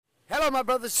my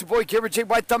brothers? It's your boy, Garrett J.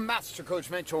 White, the Master Coach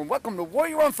Mentor, and welcome to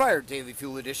Warrior on Fire Daily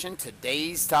Fuel Edition.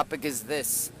 Today's topic is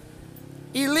this: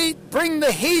 Elite, bring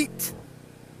the heat!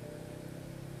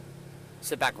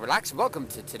 Sit back and relax, and welcome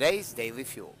to today's Daily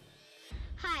Fuel.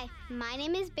 Hi, my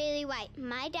name is Bailey White.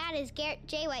 My dad is Garrett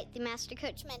J. White, the Master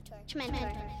Coach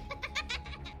Mentor.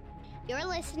 You're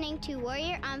listening to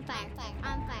Warrior on Fire.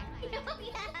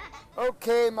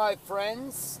 Okay, my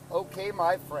friends.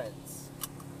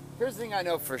 Here's the thing I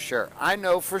know for sure. I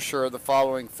know for sure the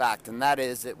following fact, and that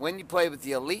is that when you play with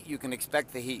the elite, you can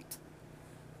expect the heat.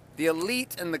 The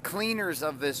elite and the cleaners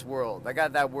of this world. I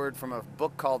got that word from a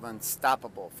book called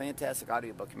Unstoppable. Fantastic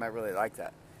audiobook. You might really like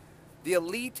that. The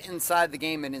elite inside the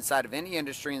game and inside of any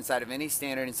industry, inside of any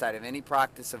standard, inside of any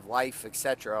practice of life,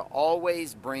 etc.,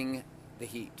 always bring the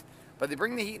heat. But they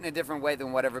bring the heat in a different way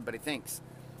than what everybody thinks.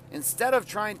 Instead of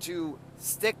trying to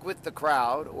stick with the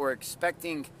crowd or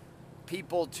expecting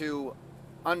people to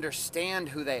understand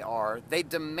who they are, they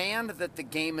demand that the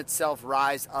game itself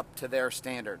rise up to their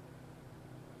standard.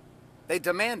 They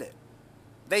demand it.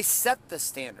 They set the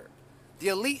standard. The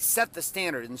elite set the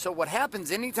standard. And so what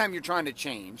happens anytime you're trying to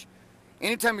change,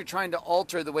 anytime you're trying to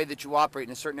alter the way that you operate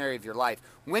in a certain area of your life,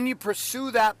 when you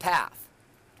pursue that path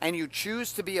and you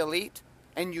choose to be elite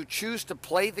and you choose to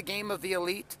play the game of the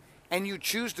elite and you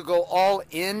choose to go all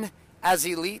in as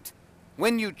elite,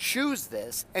 when you choose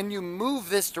this and you move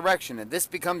this direction and this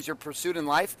becomes your pursuit in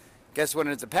life, guess what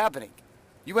ends up happening?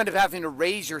 You end up having to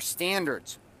raise your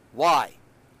standards. Why?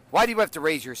 Why do you have to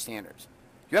raise your standards?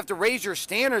 You have to raise your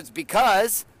standards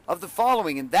because of the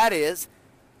following, and that is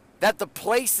that the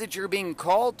place that you're being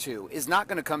called to is not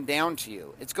going to come down to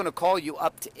you. It's going to call you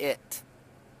up to it.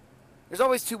 There's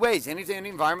always two ways. Any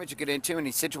environment you get into,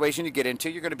 any situation you get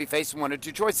into, you're going to be faced with one of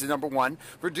two choices. Number one,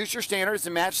 reduce your standards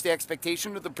and match the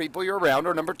expectation of the people you're around.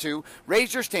 Or number two,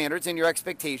 raise your standards and your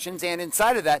expectations, and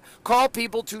inside of that, call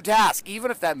people to task,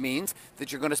 even if that means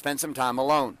that you're going to spend some time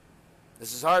alone.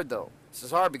 This is hard, though. This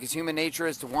is hard because human nature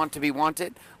is to want to be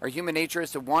wanted. Our human nature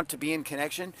is to want to be in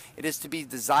connection. It is to be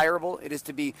desirable. It is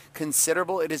to be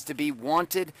considerable. It is to be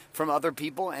wanted from other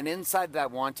people. And inside that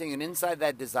wanting and inside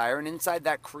that desire and inside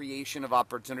that creation of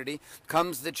opportunity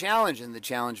comes the challenge. And the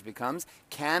challenge becomes,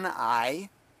 can I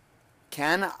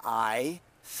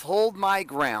hold my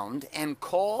ground and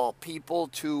call people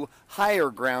to higher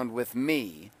ground with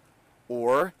me?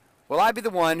 Or will I be the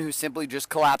one who simply just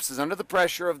collapses under the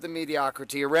pressure of the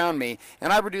mediocrity around me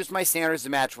and I reduce my standards to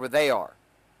match where they are?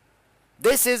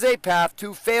 This is a path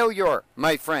to failure,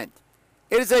 my friend.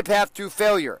 It is a path to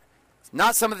failure.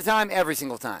 Not some of the time, every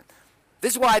single time.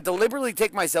 This is why I deliberately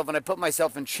take myself and I put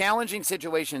myself in challenging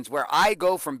situations where I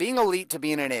go from being elite to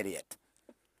being an idiot.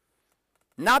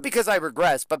 Not because I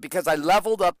regress, but because I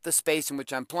leveled up the space in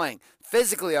which I'm playing.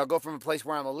 Physically, I'll go from a place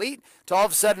where I'm elite to all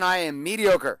of a sudden I am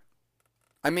mediocre.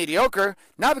 I'm mediocre,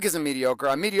 not because I'm mediocre.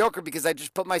 I'm mediocre because I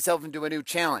just put myself into a new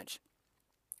challenge.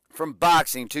 From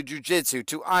boxing to jiu-jitsu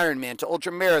to Ironman to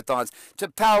ultramarathons to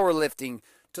powerlifting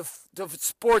to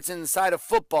sports inside of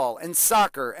football and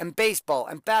soccer and baseball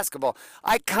and basketball.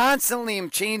 I constantly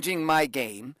am changing my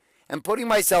game and putting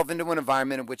myself into an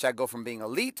environment in which I go from being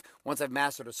elite once I've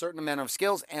mastered a certain amount of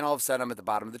skills, and all of a sudden I'm at the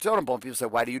bottom of the totem pole. And people say,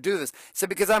 why do you do this? I said,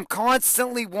 because I'm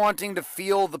constantly wanting to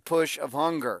feel the push of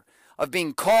hunger, of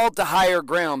being called to higher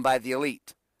ground by the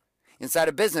elite. Inside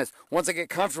of business, once I get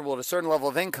comfortable at a certain level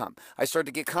of income, I start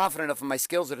to get confident enough in my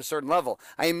skills at a certain level,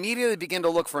 I immediately begin to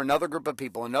look for another group of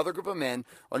people, another group of men,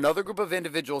 another group of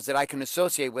individuals that I can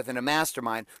associate with in a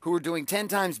mastermind who are doing 10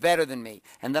 times better than me.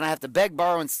 And then I have to beg,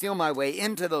 borrow, and steal my way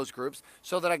into those groups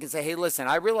so that I can say, hey, listen,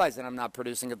 I realize that I'm not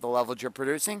producing at the level that you're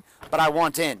producing, but I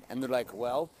want in. And they're like,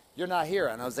 well, you're not here.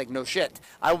 And I was like, no shit.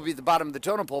 I will be the bottom of the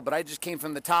totem pole, but I just came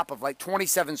from the top of like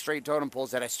 27 straight totem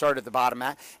poles that I started at the bottom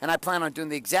at, and I plan on doing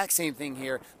the exact same thing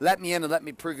here. Let me in and let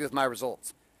me prove you with my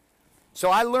results. So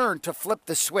I learned to flip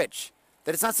the switch,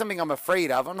 that it's not something I'm afraid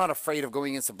of. I'm not afraid of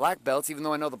going against the black belts, even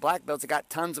though I know the black belts have got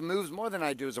tons of moves more than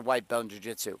I do as a white belt in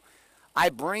jiu-jitsu.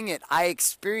 I bring it. I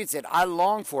experience it. I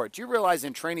long for it. You realize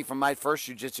in training from my first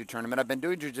jiu-jitsu tournament, I've been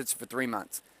doing jiu-jitsu for 3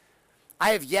 months.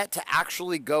 I have yet to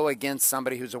actually go against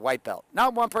somebody who's a white belt.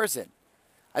 Not one person.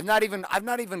 I've not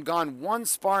even gone one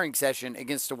sparring session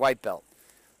against a white belt.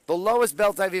 The lowest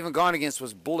belt I've even gone against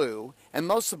was blue, and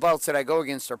most of the belts that I go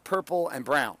against are purple and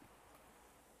brown.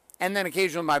 And then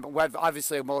occasionally,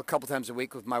 obviously, a couple times a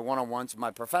week with my one-on-ones with my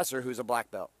professor, who's a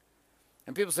black belt.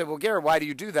 And people say, well, Garrett, why do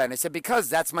you do that? And I said, because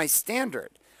that's my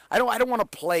standard. I don't want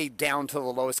to play down to the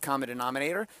lowest common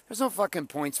denominator. There's no fucking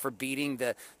points for beating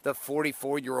the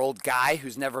 44-year-old guy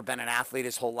who's never been an athlete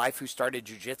his whole life who started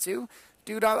jiu-jitsu.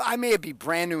 Dude, I may be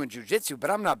brand new in jiu-jitsu,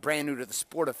 but I'm not brand new to the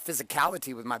sport of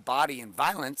physicality with my body and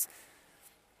violence.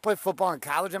 Play football in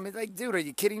college. I mean, like, dude, are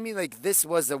you kidding me? Like, this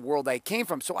was the world I came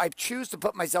from. So I choose to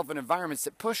put myself in environments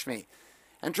that push me.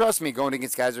 And trust me, going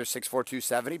against guys that are 6'4",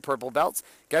 270, purple belts,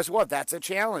 guess what? That's a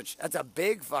challenge. That's a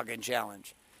big fucking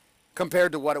challenge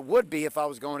compared to what it would be if I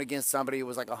was going against somebody who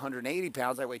was like 180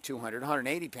 pounds. I weigh 200,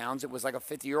 180 pounds. It was like a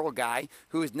 50-year-old guy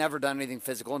who has never done anything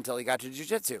physical until he got to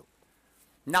jiu-jitsu.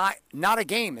 Not a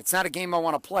game. It's not a game I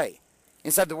want to play.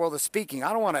 Inside the world of speaking,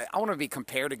 I want to be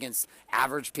compared against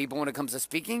average people when it comes to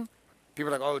speaking.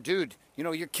 People are like, oh, dude,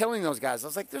 you're killing those guys. I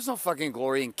was like, there's no fucking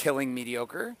glory in killing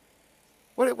mediocre.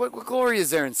 What glory is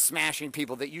there in smashing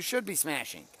people that you should be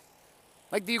smashing?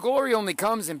 Like, the glory only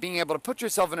comes in being able to put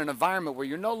yourself in an environment where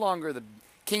you're no longer the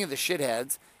king of the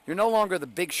shitheads, you're no longer the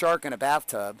big shark in a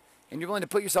bathtub, and you're willing to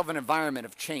put yourself in an environment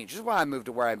of change. This is why I moved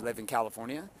to where I live in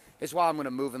California. It's why I'm going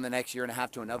to move in the next year and a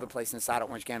half to another place inside of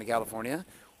Orange County, California,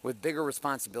 with bigger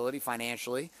responsibility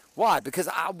financially. Why? Because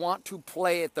I want to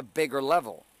play at the bigger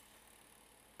level.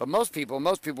 But most people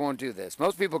won't do this.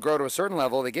 Most people grow to a certain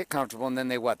level, they get comfortable, and then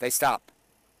they stop.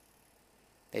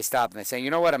 They stop and they say, you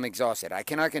know what, I'm exhausted. I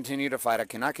cannot continue to fight. I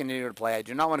cannot continue to play. I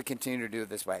do not want to continue to do it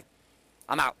this way.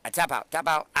 I'm out. I tap out.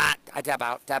 I tap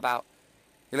out.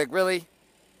 You're like, really?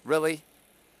 Really?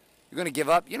 You're going to give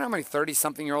up? You know how many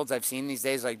 30-something-year-olds I've seen these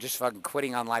days, like, just fucking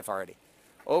quitting on life already?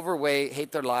 Overweight,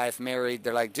 hate their life, married.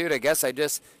 They're like, dude, I guess I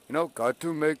just, got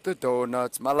to make the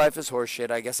donuts. My life is horseshit.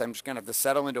 I guess I'm just going to have to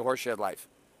settle into horseshit life.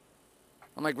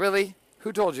 I'm like, really?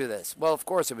 Who told you this? Well, of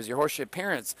course, it was your horseshit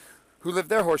parents who lived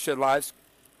their horseshit lives,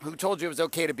 who told you it was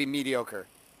okay to be mediocre.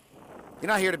 You're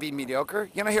not here to be mediocre.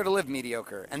 You're not here to live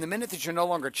mediocre. And the minute that you're no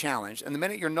longer challenged, and the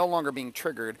minute you're no longer being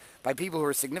triggered by people who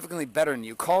are significantly better than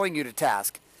you, calling you to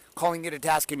task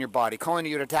in your body, calling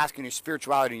you to task in your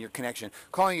spirituality and your connection,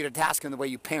 calling you to task in the way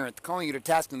you parent, calling you to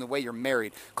task in the way you're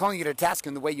married, calling you to task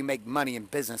in the way you make money in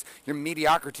business, your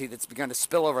mediocrity that's begun to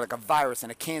spill over like a virus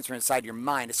and a cancer inside your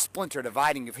mind, a splinter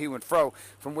dividing you to and fro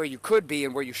from where you could be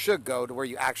and where you should go to where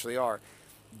you actually are.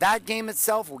 That game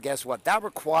itself, well, guess what? That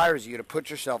requires you to put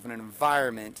yourself in an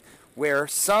environment where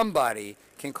somebody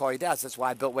can call you down. That's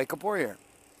why I built Wake Up Warrior.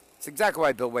 It's exactly why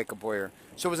I built Wake Up Warrior.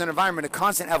 So it was an environment of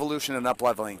constant evolution and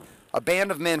up-leveling. A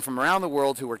band of men from around the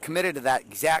world who were committed to that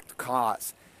exact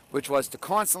cause, which was to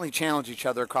constantly challenge each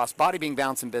other across body, being,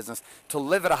 balance, and business to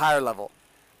live at a higher level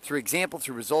through example,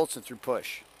 through results, and through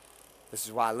push. This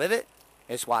is why I live it.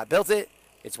 It's why I built it.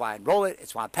 It's why I enroll it.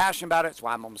 It's why I'm passionate about it. It's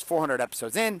why I'm almost 400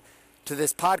 episodes in to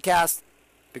this podcast.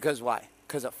 Because why?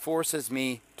 Because it forces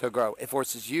me to grow. It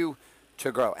forces you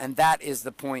to grow. And that is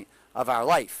the point of our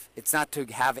life. It's not to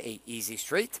have a easy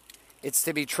street. It's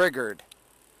to be triggered,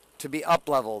 to be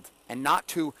up-leveled, and not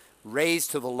to raise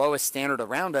to the lowest standard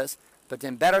around us, but to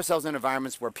embed ourselves in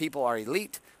environments where people are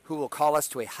elite who will call us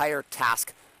to a higher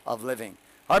task of living.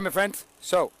 All right, my friend.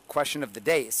 So, question of the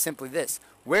day is simply this.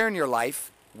 Where in your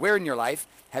life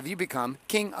have you become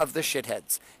king of the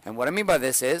shitheads? And what I mean by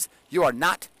this is you are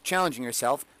not challenging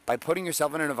yourself by putting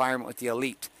yourself in an environment with the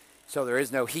elite. So there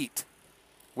is no heat.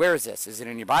 Where is this? Is it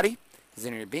in your body? Is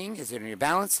it in your being? Is it in your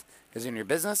balance? Is it in your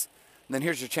business? And then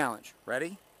here's your challenge.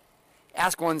 Ready?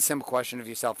 Ask one simple question of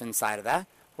yourself inside of that.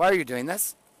 Why are you doing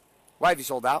this? Why have you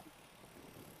sold out?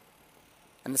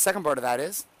 And the second part of that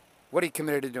is, what are you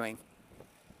committed to doing?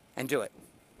 And do it.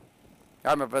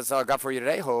 All right, that's all I got for you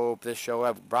today. Hope this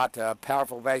show brought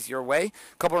powerful advice your way.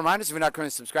 A couple reminders, if you're not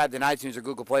currently subscribed to iTunes or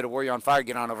Google Play to Warrior on Fire,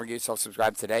 get on over and get yourself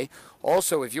subscribed today.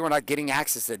 Also, if you are not getting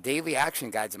access to daily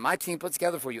action guides that my team puts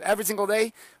together for you every single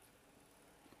day,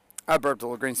 I burped a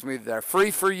little green smoothie that are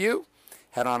free for you.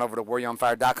 Head on over to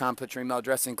warrioronfire.com, put your email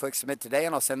address in, click submit today,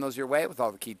 and I'll send those your way with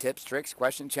all the key tips, tricks,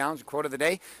 question, challenge, and quote of the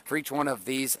day for each one of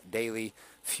these daily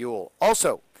fuel.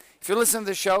 Also, if you're listening to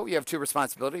the show, you have two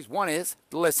responsibilities. One is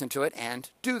to listen to it and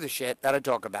do the shit that I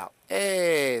talk about.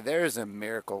 Hey, there's a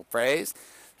miracle phrase.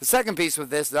 The second piece with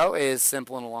this, though, is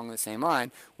simple and along the same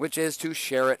line, which is to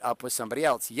share it up with somebody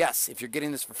else. Yes, if you're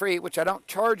getting this for free, which I don't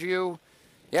charge you,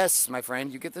 yes, my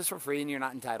friend, you get this for free and you're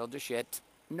not entitled to shit.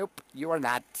 Nope, you are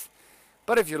not.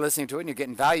 But if you're listening to it and you're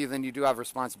getting value, then you do have a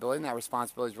responsibility, and that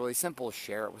responsibility is really simple.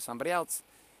 Share it with somebody else.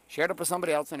 Share it up with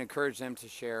somebody else and encourage them to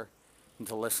share and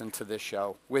to listen to this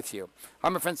show with you. All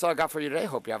right, my friends, that's all I got for you today.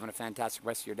 Hope you're having a fantastic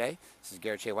rest of your day. This is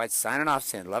Garrett J. White signing off,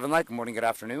 saying love and light, good morning, good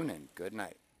afternoon, and good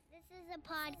night. This is a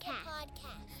podcast.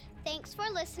 Thanks for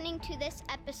listening to this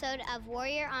episode of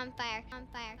Warrior on Fire.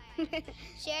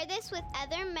 Share this with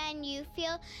other men you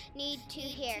feel need to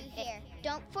hear.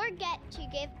 Don't forget to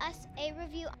give us a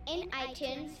review in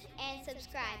iTunes and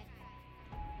subscribe.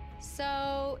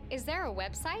 So, is there a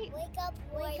website? Wake Up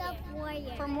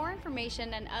Warrior. For more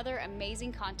information and other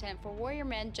amazing content for warrior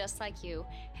men just like you,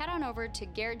 head on over to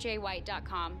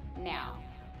GarrettJWhite.com now.